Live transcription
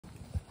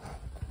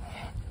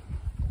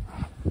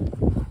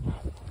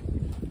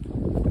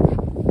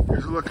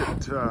a look at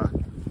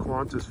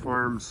Kwantes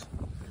Farms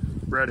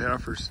bred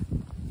heifers.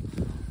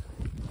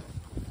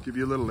 Give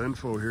you a little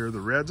info here. The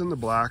reds and the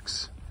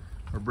blacks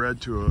are bred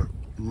to a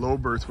low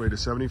birth weight, a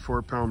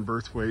 74-pound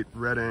birth weight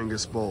red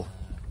Angus bull.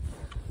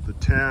 The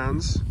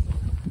tans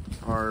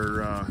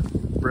are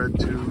bred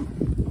to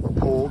a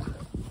polled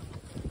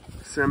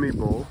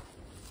semi-bull,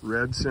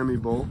 red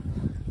semi-bull,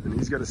 and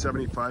he's got a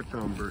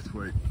 75-pound birth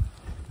weight.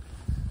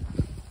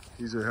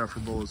 He's a heifer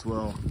bull as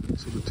well.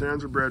 So the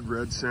tans are bred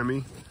red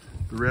semi,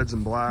 the reds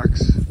and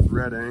blacks,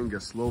 red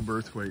Angus, low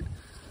birth weight.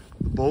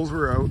 The bulls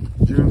were out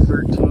June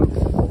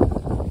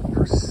 13th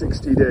for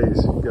 60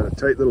 days. Got a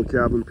tight little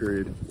calving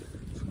period.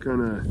 So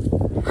kind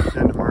of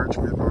end of March,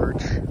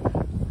 mid-March.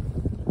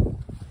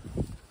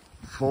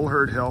 Full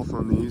herd health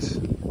on these.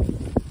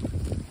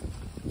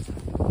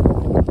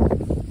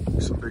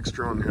 Some big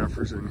strong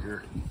heifers in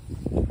here.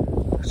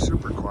 They're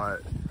super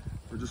quiet.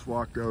 We just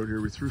walked out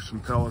here. We threw some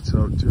pellets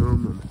out to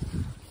them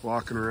and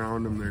walking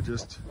around them. They're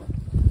just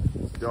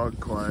dog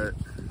quiet.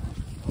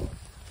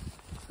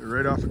 They're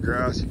right off the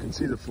grass. You can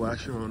see the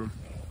flesh on them.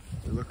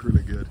 They look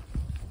really good.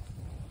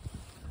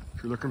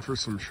 If you're looking for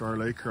some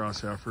Charolais cross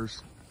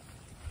heifers,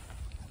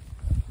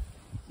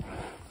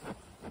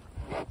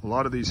 a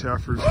lot of these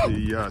heifers,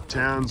 the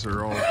tans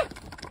are all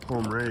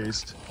home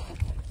raised.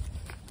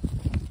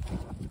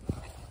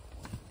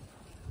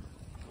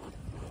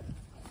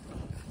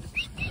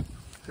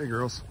 Hey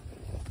girls.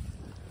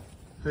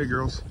 Hey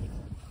girls.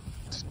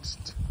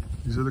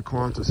 These are the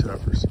Kwantes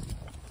heifers.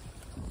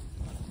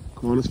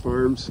 Kwantes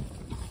Farms.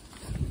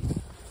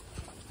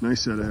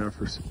 Nice set of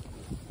heifers.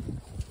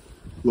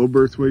 Low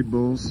birth weight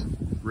bulls.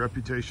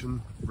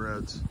 Reputation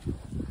breds.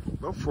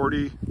 About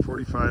 40,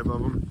 45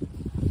 of them.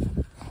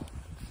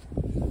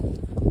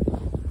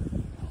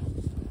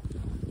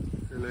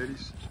 Hey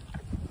ladies.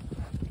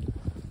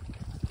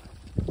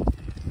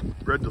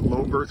 Bred to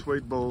low birth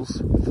weight bulls.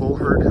 Full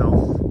herd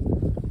health.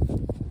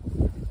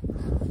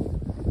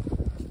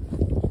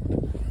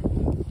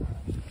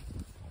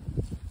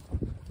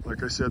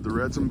 Like I said, the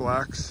reds and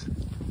blacks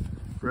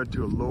bred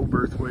to a low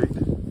birth weight,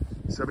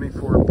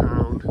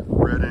 74-pound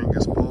red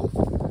Angus bull.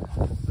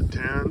 The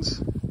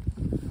tans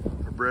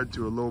are bred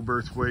to a low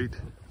birth weight,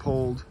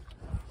 polled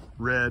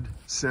red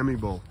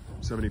semi-bull,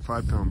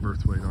 75-pound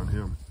birth weight on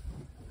him.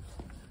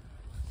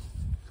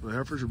 So the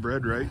heifers are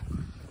bred right,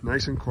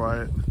 nice and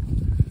quiet.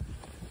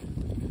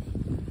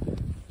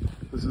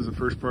 This is the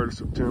first part of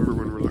September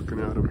when we're looking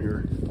at them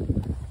here.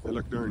 They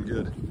look darn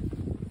good.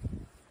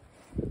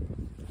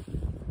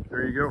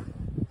 There you go.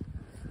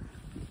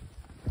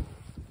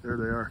 There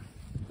they are.